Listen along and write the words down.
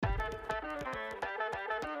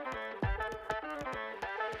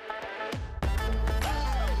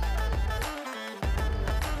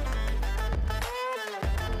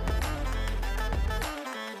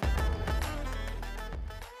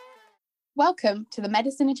Welcome to the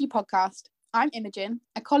OSCEazy podcast. I'm Imogen,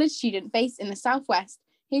 a college student based in the Southwest,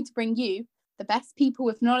 here to bring you the best people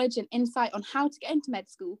with knowledge and insight on how to get into med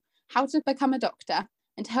school, how to become a doctor,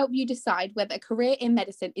 and to help you decide whether a career in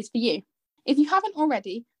medicine is for you. If you haven't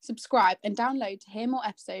already, subscribe and download to hear more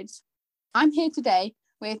episodes. I'm here today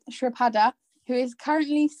with Sripradha, who is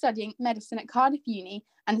currently studying medicine at Cardiff Uni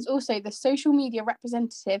and is also the social media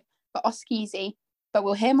representative for OSCEazy, but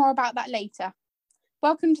we'll hear more about that later.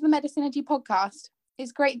 Welcome to the OSCEazy podcast.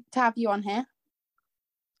 It's great to have you on here.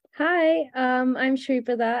 Hi, I'm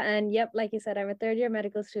Sripradha, and yep, like you said, I'm a third-year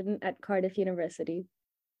medical student at Cardiff University.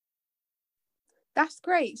 That's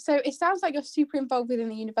great. So it sounds like you're super involved within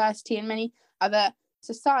the university and many other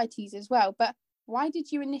societies as well. But why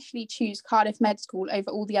did you initially choose Cardiff Med School over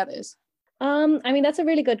all the others? That's a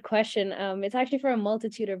really good question. It's actually for a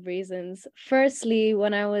multitude of reasons. Firstly,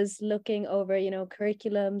 when I was looking over,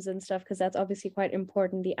 curriculums and stuff, because that's obviously quite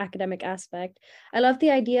important, the academic aspect, I love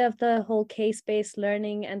the idea of the whole case-based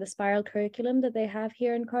learning and the spiral curriculum that they have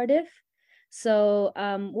here in Cardiff. So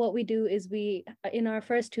what we do is in our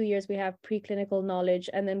first 2 years, we have preclinical knowledge,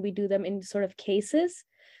 and then we do them in sort of cases.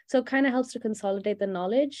 So it kind of helps to consolidate the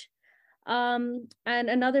knowledge. And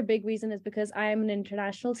another big reason is because I am an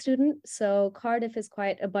international student. So Cardiff is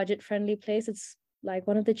quite a budget-friendly place. It's like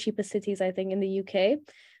one of the cheapest cities, I think, in the UK.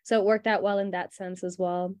 So it worked out well in that sense as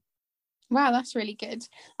well. Wow, that's really good.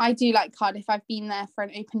 I do like Cardiff. I've been there for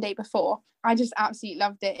an open day before. I just absolutely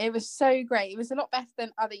loved it. It was so great. It was a lot better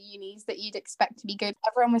than other unis that you'd expect to be good.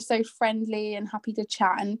 Everyone was so friendly and happy to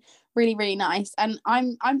chat and really, really nice. And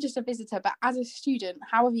I'm just a visitor, but as a student,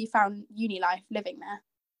 how have you found uni life living there?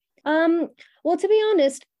 Well, to be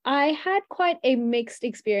honest, I had quite a mixed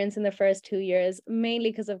experience in the first 2 years,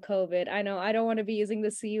 mainly because of COVID. I know I don't want to be using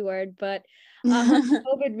the C word, but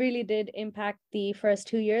COVID really did impact the first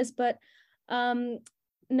 2 years. But now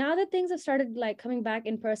that things have started like coming back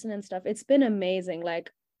in person and stuff, it's been amazing.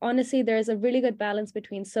 Like, honestly, there's a really good balance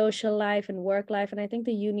between social life and work life. And I think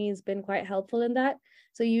the uni has been quite helpful in that.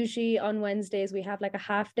 So usually on Wednesdays, we have like a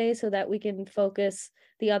half day so that we can focus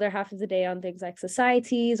the other half of the day on things like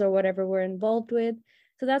societies or whatever we're involved with.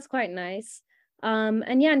 So that's quite nice.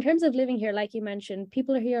 And yeah, in terms of living here, like you mentioned,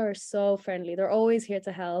 people here are so friendly. They're always here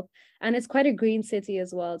to help. And it's quite a green city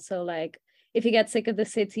as well. So like, if you get sick of the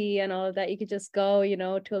city and all of that, you could just go,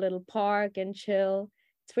 to a little park and chill.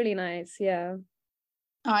 It's really nice. Yeah.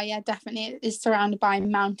 Oh yeah, definitely. It's surrounded by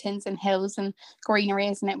mountains and hills and greenery,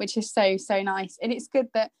 isn't it? Which is so, so nice. And it's good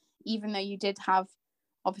that even though you did have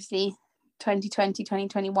obviously 2020,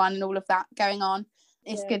 2021 and all of that going on,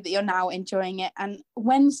 it's good that you're now enjoying it. And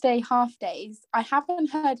Wednesday half days, I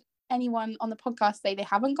haven't heard anyone on the podcast say they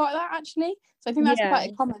haven't got that actually. So I think that's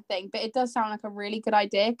quite a common thing, but it does sound like a really good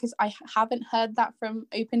idea because I haven't heard that from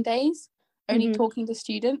open days, only talking to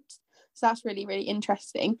students. So that's really, really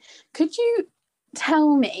interesting. Could you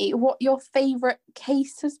tell me what your favourite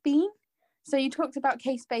case has been? So you talked about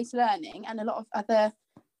case-based learning and a lot of other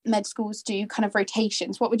med schools do kind of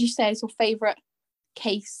rotations. What would you say is your favourite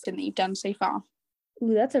case that you've done so far?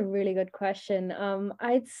 Ooh, that's a really good question.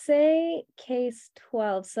 I'd say case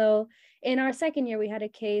 12. So in our second year, we had a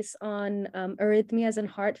case on arrhythmias and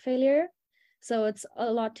heart failure. So it's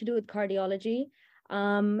a lot to do with cardiology.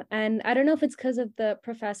 And I don't know if it's because of the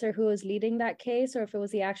professor who was leading that case or if it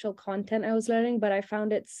was the actual content I was learning, but I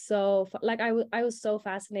found it so, I was so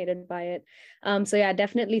fascinated by it. So yeah,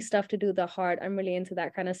 definitely stuff to do with the heart. I'm really into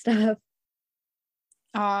that kind of stuff.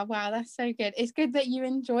 Oh, wow, that's so good. It's good that you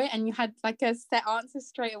enjoy it and you had like a set answer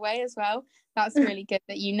straight away as well. That's really good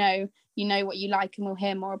that you know what you like, and we'll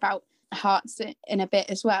hear more about hearts in a bit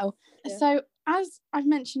as well. Yeah. So as I've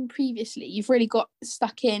mentioned previously, you've really got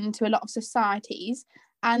stuck into a lot of societies.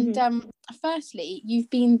 And firstly, you've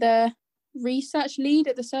been the research lead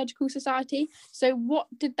at the Surgical Society. So what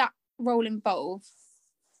did that role involve?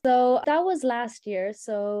 So that was last year.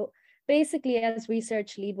 So basically, as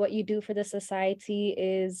research lead, what you do for the society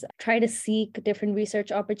is try to seek different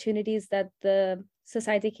research opportunities that the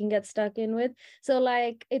society can get stuck in with. So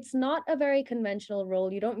like, it's not a very conventional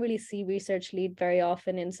role. You don't really see research lead very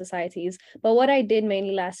often in societies. But what I did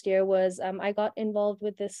mainly last year was I got involved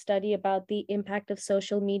with this study about the impact of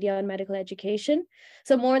social media on medical education.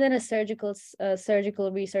 So more than a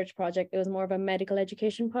surgical research project, it was more of a medical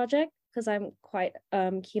education project because I'm quite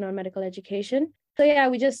keen on medical education. So yeah,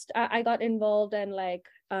 I got involved and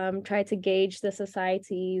tried to gauge the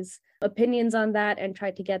society's opinions on that and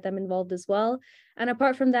tried to get them involved as well. And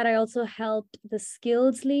apart from that, I also helped the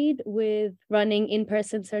skills lead with running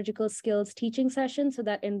in-person surgical skills teaching sessions. So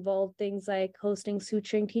that involved things like hosting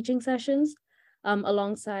suturing teaching sessions.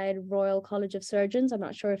 alongside Royal College of Surgeons. I'm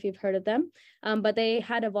not sure if you've heard of them, but they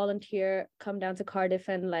had a volunteer come down to Cardiff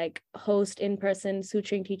and like host in-person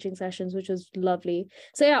suturing teaching sessions, which was lovely.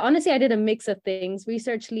 So yeah, honestly, I did a mix of things.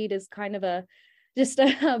 Research lead is kind of just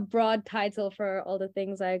a broad title for all the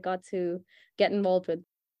things I got to get involved with.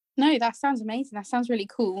 No, that sounds amazing. That sounds really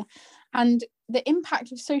cool. And the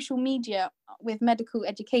impact of social media with medical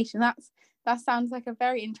education, that sounds like a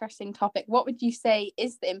very interesting topic. What would you say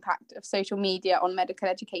is the impact of social media on medical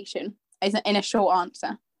education, in a short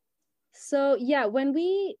answer? So yeah, when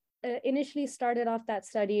we initially started off that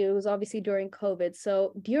study, it was obviously during COVID.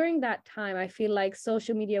 So during that time, I feel like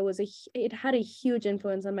social media it had a huge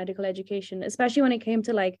influence on medical education, especially when it came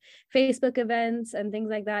to like Facebook events and things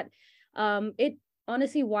like that. It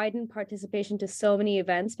honestly widened participation to so many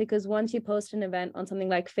events, because once you post an event on something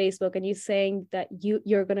like Facebook and you're saying that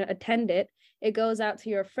you're going to attend it, it goes out to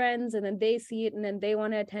your friends and then they see it and then they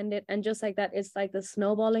want to attend it. And just like that, it's like the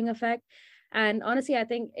snowballing effect. And honestly, I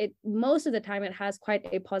think most of the time it has quite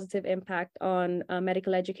a positive impact on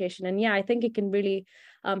medical education. And yeah, I think it can really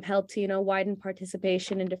help to, widen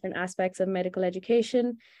participation in different aspects of medical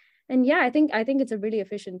education. And yeah, I think it's a really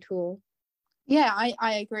efficient tool. Yeah,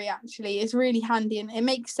 I agree, actually. It's really handy, and it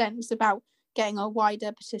makes sense about getting a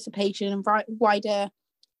wider participation and wider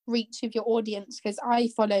reach of your audience, because I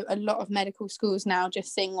follow a lot of medical schools now,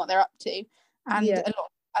 just seeing what they're up to, and a lot of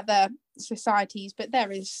other societies, but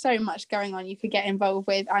there is so much going on you could get involved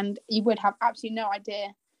with, and you would have absolutely no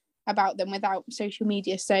idea about them without social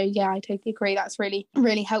media. So yeah, I totally agree. That's really,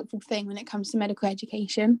 really helpful thing when it comes to medical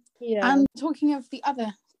education. And talking of the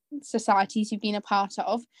other societies you've been a part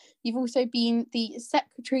of, you've also been the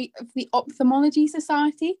secretary of the Ophthalmology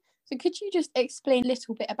Society. So could you just explain a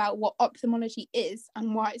little bit about what ophthalmology is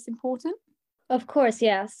and why it's important? Of course,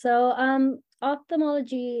 yeah. So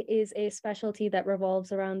ophthalmology is a specialty that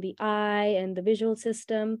revolves around the eye and the visual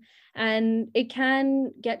system, and it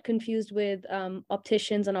can get confused with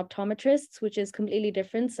opticians and optometrists, which is completely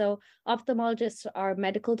different. So ophthalmologists are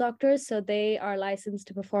medical doctors, so they are licensed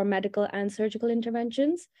to perform medical and surgical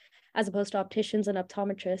interventions, as opposed to opticians and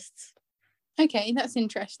optometrists. Okay, that's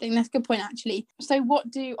interesting. That's a good point, actually. So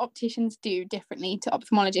what do opticians do differently to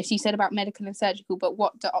ophthalmologists? You said about medical and surgical, but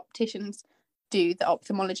what do opticians do that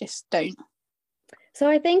ophthalmologists don't? So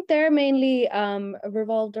I think they're mainly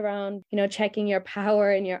revolved around, checking your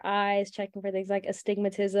power in your eyes, checking for things like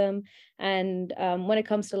astigmatism. And when it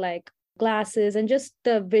comes to like glasses and just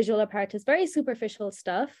the visual apparatus, very superficial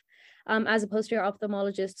stuff, as opposed to your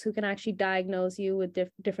ophthalmologists who can actually diagnose you with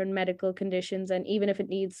different medical conditions. And even if it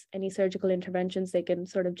needs any surgical interventions, they can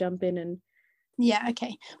sort of jump in and Yeah,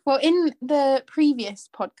 okay. Well, in the previous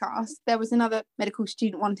podcast, there was another medical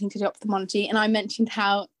student wanting to do ophthalmology, and I mentioned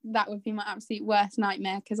how that would be my absolute worst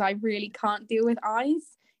nightmare because I really can't deal with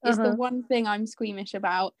eyes. It's the one thing I'm squeamish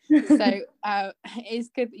about. So it's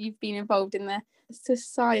good that you've been involved in the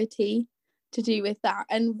society to do with that.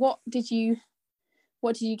 And what did you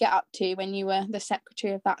get up to when you were the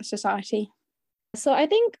secretary of that society? So I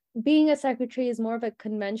think being a secretary is more of a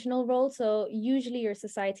conventional role. So usually your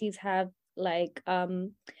societies have like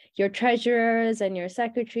your treasurers and your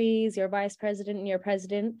secretaries, your vice president and your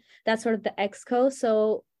president. That's sort of the exco.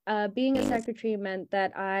 So being a secretary meant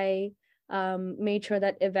that I made sure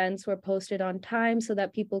that events were posted on time so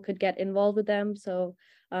that people could get involved with them. So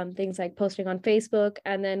things like posting on Facebook.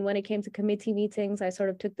 And then when it came to committee meetings, I sort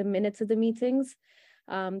of took the minutes of the meetings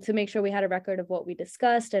to make sure we had a record of what we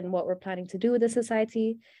discussed and what we're planning to do with the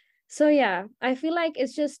society. So yeah, I feel like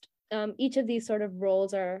it's just each of these sort of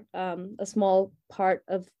roles are a small part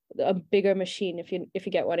of a bigger machine, if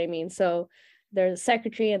you get what I mean. So there's a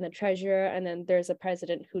secretary and the treasurer, and then there's a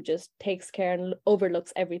president who just takes care and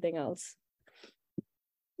overlooks everything else.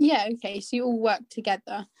 Yeah, okay. So you all work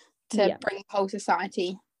together to bring the whole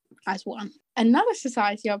society as one. Another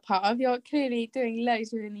society you're part of, you're clearly doing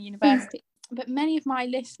loads within the university. But many of my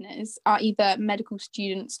listeners are either medical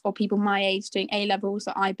students or people my age doing A-levels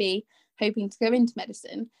or IB, hoping to go into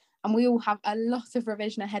medicine. And we all have a lot of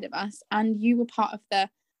revision ahead of us. And you were part of the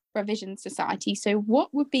revision society. So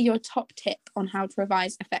what would be your top tip on how to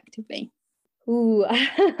revise effectively? Ooh,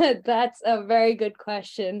 that's a very good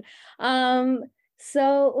question.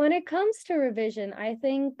 So when it comes to revision, I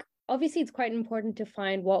think obviously it's quite important to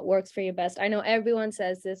find what works for you best. I know everyone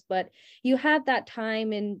says this, but you have that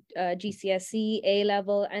time in GCSE, A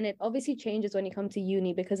level, and it obviously changes when you come to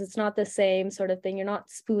uni because it's not the same sort of thing. You're not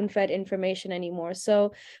spoon-fed information anymore.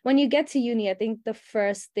 So when you get to uni, I think the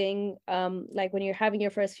first thing, like when you're having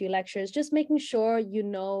your first few lectures, just making sure you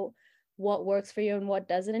know what works for you and what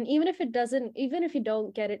doesn't. And even if you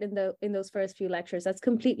don't get it in those first few lectures, that's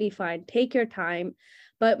completely fine. Take your time.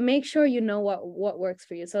 but make sure you know what works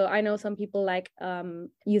for you. So I know some people like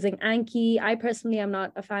using Anki. I personally am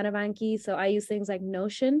not a fan of Anki, so I use things like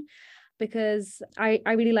Notion, because I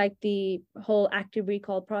really like the whole active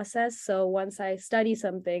recall process. So once I study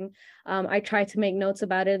something, I try to make notes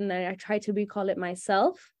about it, and I try to recall it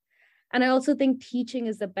myself. And I also think teaching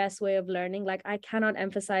is the best way of learning. Like, I cannot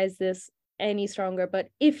emphasize this any stronger, but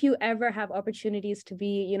if you ever have opportunities to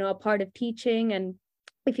be, you know, a part of teaching, and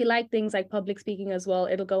if you like things like public speaking as well,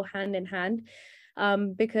 it'll go hand in hand.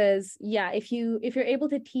 Because yeah, if you're able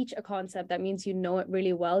to teach a concept, that means you know it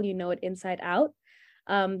really well, you know it inside out.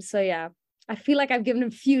 So yeah, I feel like I've given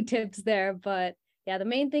a few tips there, but yeah, the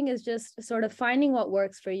main thing is just sort of finding what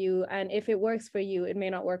works for you. And if it works for you, it may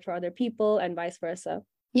not work for other people, and vice versa.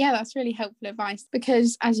 Yeah, that's really helpful advice,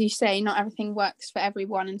 because as you say, not everything works for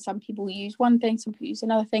everyone, and some people use one thing, some people use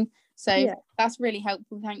another thing. So yeah, that's really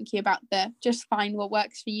helpful. Thank you about the just find what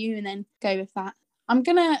works for you and then go with that. I'm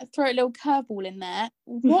gonna throw a little curveball in there.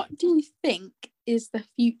 What do you think is the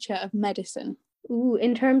future of medicine? Ooh,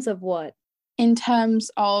 in terms of what? In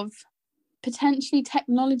terms of potentially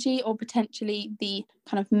technology, or potentially the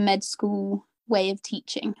kind of med school way of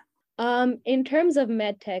teaching. In terms of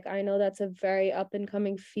medtech, I know that's a very up and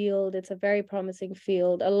coming field. It's a very promising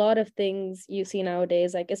field. A lot of things you see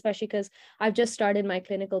nowadays, like especially because I've just started my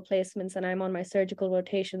clinical placements and I'm on my surgical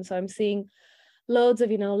rotation. So I'm seeing loads of,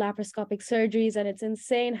 you know, laparoscopic surgeries, and it's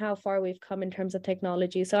insane how far we've come in terms of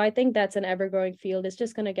technology. So I think that's an ever growing field. It's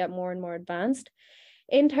just going to get more and more advanced.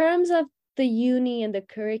 In terms of the uni and the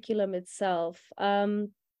curriculum itself,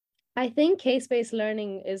 I think case-based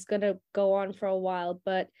learning is going to go on for a while,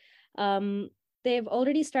 but they've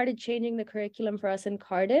already started changing the curriculum for us in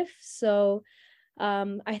Cardiff. So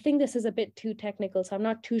I think this is a bit too technical, so I'm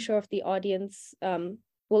not too sure if the audience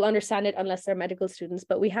will understand it unless they're medical students,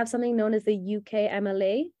 but we have something known as the UK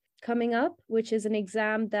MLA coming up, which is an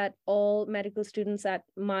exam that all medical students at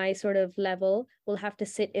my sort of level will have to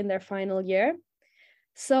sit in their final year.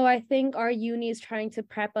 So I think our uni is trying to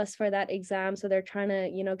prep us for that exam. So they're trying to,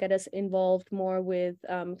 you know, get us involved more with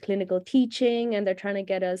clinical teaching, and they're trying to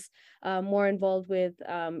get us more involved with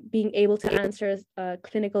being able to answer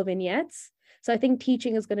clinical vignettes. So I think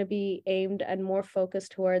teaching is going to be aimed and more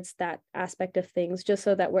focused towards that aspect of things, just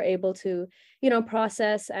so that we're able to, you know,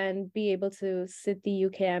 process and be able to sit the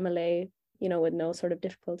UKMLA, you know, with no sort of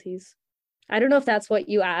difficulties. I don't know if that's what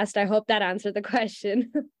you asked. I hope that answered the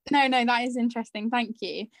question. No, that is interesting. Thank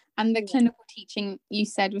you. And the clinical teaching you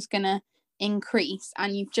said was going to increase,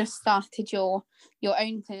 and you've just started your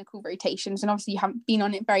own clinical rotations, and obviously you haven't been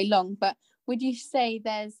on it very long, but would you say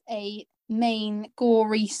there's a main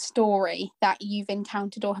gory story that you've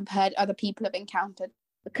encountered or have heard other people have encountered?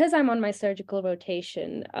 Because I'm on my surgical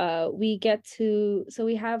rotation, we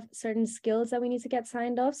have certain skills that we need to get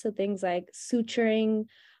signed off. So things like suturing,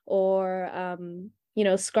 or you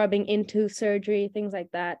know, scrubbing into surgery, things like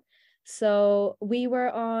that. So we were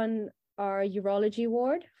on our urology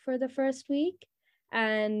ward for the first week,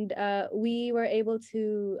 and we were able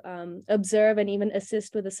to observe and even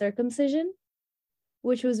assist with a circumcision,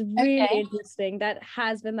 which was really interesting. That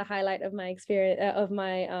has been the highlight of my experience of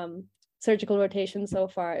my surgical rotation so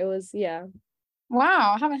far. It was, yeah.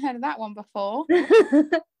 Wow, I haven't heard of that one before.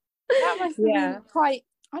 That must have been quite,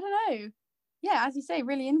 I don't know. Yeah, as you say,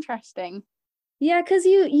 really interesting. Yeah, because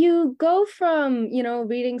you go from, you know,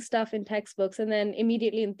 reading stuff in textbooks, and then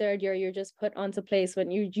immediately in third year you're just put onto place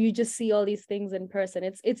when you just see all these things in person.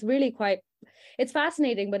 It's really quite, it's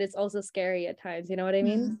fascinating, but it's also scary at times, you know what I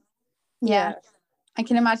mean? Yeah. I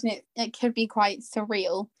can imagine it could be quite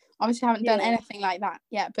surreal. Obviously I haven't done anything like that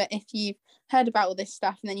yet, but if you've heard about all this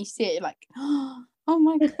stuff and then you see it, you're like, oh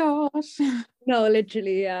my gosh. No,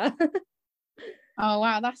 literally, yeah. Oh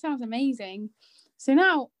wow, that sounds amazing. So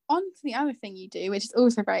now on to the other thing you do, which is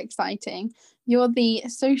also very exciting. You're the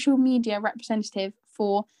social media representative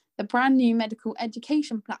for the brand new medical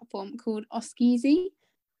education platform called OSCEazy.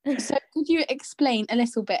 So could you explain a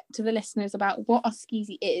little bit to the listeners about what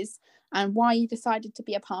OSCEazy is and why you decided to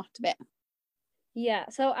be a part of it? Yeah,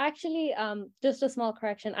 so actually, just a small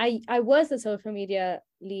correction. I was the social media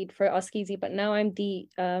lead for OSCEazy, but now I'm the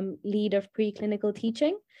lead of pre-clinical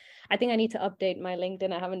teaching. I think I need to update my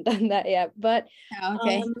LinkedIn. I haven't done that yet, but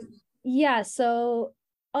yeah. So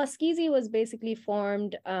OSCEazy was basically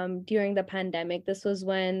formed during the pandemic. This was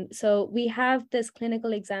so we have this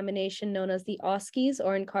clinical examination known as the OSCEs,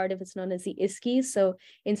 or in Cardiff it's known as the ISCEs, so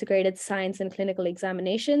Integrated Science and Clinical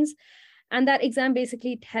Examinations. And that exam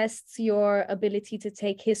basically tests your ability to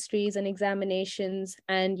take histories and examinations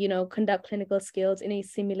and, you know, conduct clinical skills in a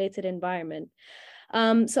simulated environment.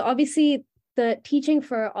 So obviously the teaching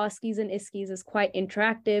for OSCEs and ISCEs is quite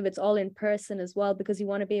interactive. It's all in person as well, because you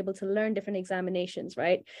want to be able to learn different examinations,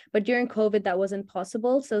 right? But during COVID, that wasn't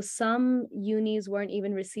possible. So some unis weren't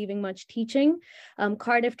even receiving much teaching.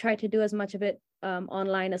 Cardiff tried to do as much of it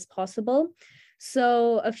online as possible.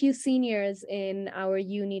 So a few seniors in our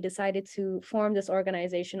uni decided to form this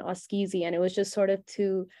organization, OSCEazy, and it was just sort of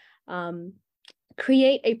to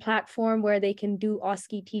create a platform where they can do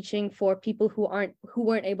OSCE teaching for people who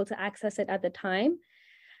weren't able to access it at the time.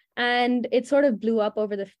 And it sort of blew up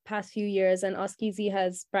over the past few years, and OSCEazy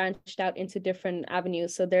has branched out into different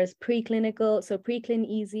avenues. So there's preclinical, so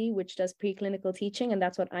Pre-clin-easy, which does preclinical teaching, and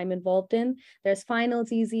that's what I'm involved in. There's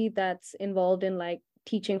finals-easy, that's involved in like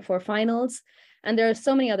teaching for finals. And there are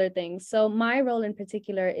so many other things. So my role in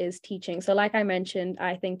particular is teaching. So like I mentioned,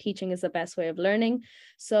 I think teaching is the best way of learning.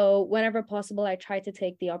 So whenever possible, I try to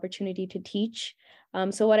take the opportunity to teach.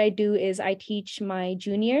 So what I do is I teach my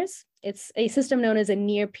juniors. It's a system known as a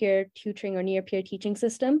near-peer tutoring or near-peer teaching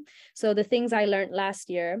system. So the things I learned last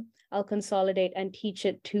year, I'll consolidate and teach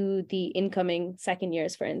it to the incoming second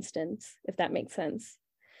years, for instance, if that makes sense.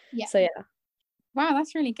 Yeah. So yeah. Wow,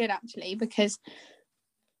 that's really good actually, because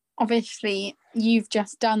obviously you've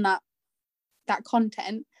just done that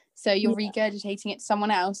content, so you're regurgitating it to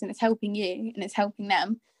someone else, and it's helping you and it's helping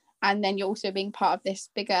them, and then you're also being part of this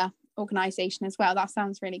bigger organization as well. That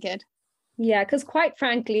sounds really good. Yeah, because quite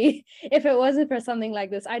frankly, if it wasn't for something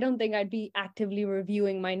like this, I don't think I'd be actively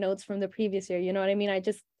reviewing my notes from the previous year. You know what I mean?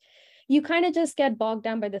 You kind of just get bogged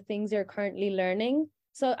down by the things you're currently learning.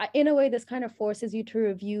 So in a way, this kind of forces you to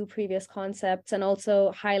review previous concepts, and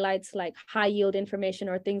also highlights like high yield information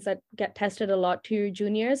or things that get tested a lot to your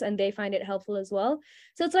juniors, and they find it helpful as well.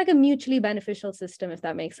 So it's like a mutually beneficial system, if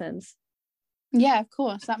that makes sense. Yeah, of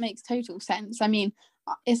course, that makes total sense. I mean,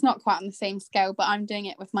 it's not quite on the same scale, but I'm doing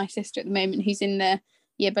it with my sister at the moment, who's in the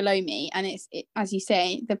year below me, and as you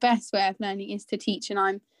say, the best way of learning is to teach, and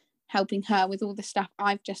I'm helping her with all the stuff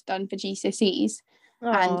I've just done for GCSEs.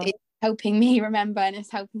 And it's helping me remember, and it's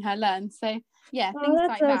helping her learn. So yeah, things that's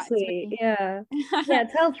like so that. Sweet. Really... yeah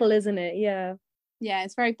it's helpful, isn't it? Yeah,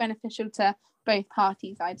 it's very beneficial to both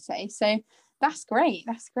parties, I'd say. So that's great.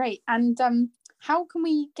 And how can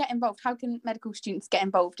we get involved? How can medical students get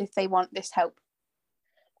involved if they want this help?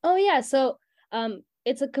 So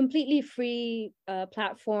it's a completely free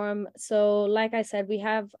platform. So like I said, we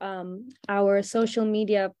have our social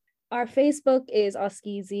media. Our Facebook is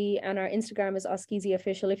OSCEazy, and our Instagram is OSCEazy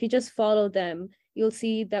official. If you just follow them, you'll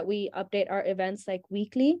see that we update our events like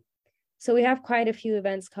weekly. So we have quite a few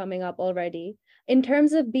events coming up already. In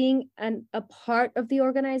terms of being a part of the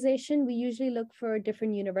organization, we usually look for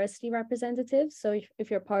different university representatives. So if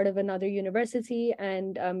you're part of another university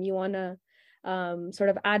and you want to sort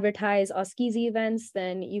of advertise OSCEazy events,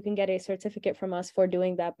 then you can get a certificate from us for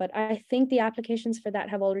doing that. But I think the applications for that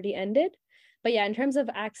have already ended. But yeah, in terms of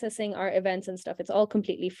accessing our events and stuff, it's all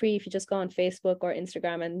completely free. If you just go on Facebook or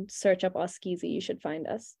Instagram and search up OSCEazy, you should find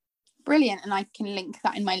us. Brilliant. And I can link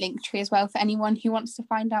that in my link tree as well for anyone who wants to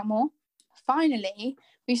find out more. Finally,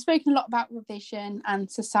 we've spoken a lot about revision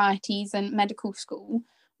and societies and medical school.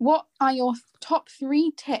 What are your top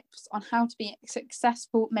 3 tips on how to be a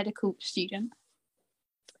successful medical student?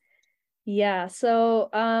 Yeah, so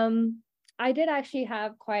I did actually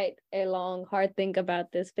have quite a long, hard think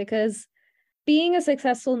about this, because being a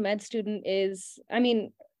successful med student is, I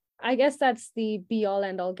mean, I guess that's the be all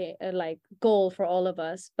end all goal for all of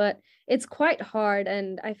us, but it's quite hard.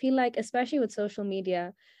 And I feel like, especially with social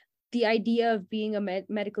media, the idea of being a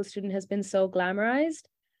medical student has been so glamorized.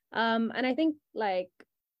 And I think like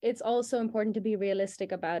it's also important to be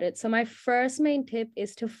realistic about it. So my first main tip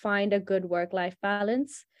is to find a good work-life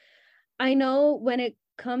balance. I know when it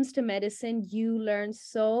comes to medicine, you learn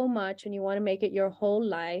so much and you want to make it your whole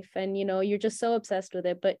life, and you're just so obsessed with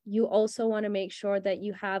it, but you also want to make sure that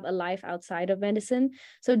you have a life outside of medicine.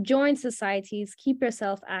 So join societies, keep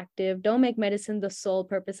yourself active, don't make medicine the sole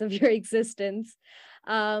purpose of your existence.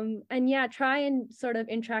 And yeah, try and sort of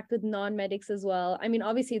interact with non-medics as well. I mean,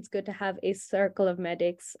 obviously it's good to have a circle of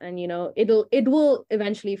medics, and it will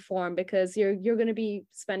eventually form, because you're going to be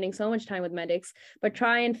spending so much time with medics, but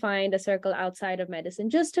try and find a circle outside of medicine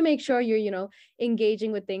just to make sure you're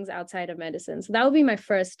engaging with things outside of medicine. So that would be my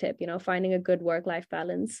first tip, finding a good work-life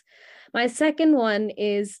balance. My second one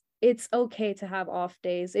is, it's okay to have off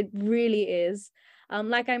days. It really is.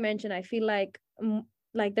 Like I mentioned, I feel like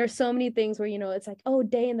there's so many things where it's like, oh,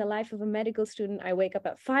 day in the life of a medical student, I wake up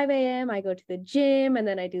at 5 a.m., I go to the gym, and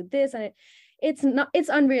then I do this, and it's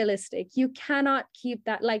unrealistic. You cannot keep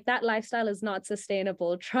that, like, that lifestyle is not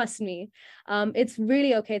sustainable, trust me. It's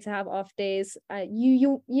really okay to have off days.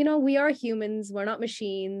 You know, we are humans, we're not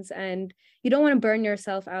machines, and you don't want to burn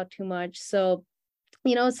yourself out too much. So,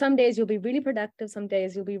 you know, some days you'll be really productive, some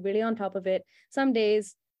days you'll be really on top of it, some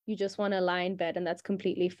days you just want to lie in bed, and that's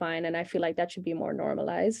completely fine. And I feel like that should be more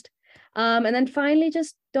normalized. And then finally,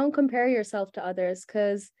 just don't compare yourself to others,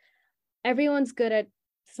 because everyone's good at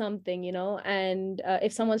something, you know, and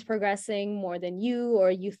if someone's progressing more than you, or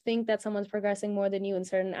you think that someone's progressing more than you in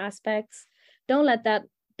certain aspects, don't let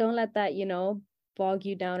that, you know, bog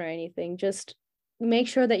you down or anything. Just make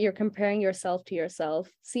sure that you're comparing yourself to yourself,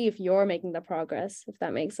 see if you're making the progress, if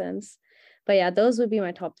that makes sense. But yeah, those would be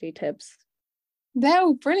my top 3 tips. They're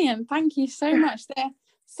all brilliant. Thank you so much. They're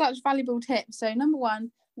such valuable tips. So number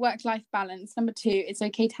 1, work-life balance. Number 2, it's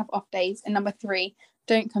okay to have off days. And number 3,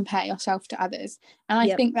 don't compare yourself to others. And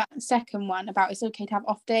I think that second one about it's okay to have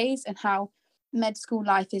off days, and how med school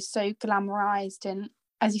life is so glamorized, and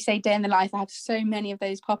as you say, day in the life, I have so many of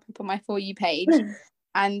those pop up on my For You page.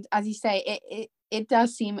 And as you say, it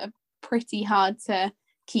does seem pretty hard to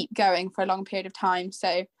keep going for a long period of time.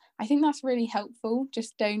 So I think that's really helpful.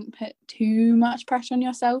 Just don't put too much pressure on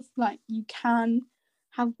yourself. Like, you can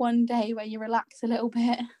have one day where you relax a little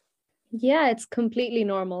bit. Yeah, it's completely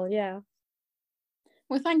normal. Yeah.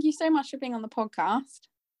 Well, thank you so much for being on the podcast.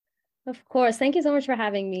 Of course. Thank you so much for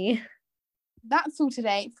having me. That's all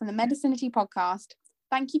today from the Medicinity podcast.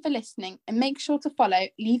 Thank you for listening, and make sure to follow,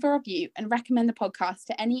 leave a review, and recommend the podcast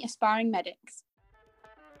to any aspiring medics.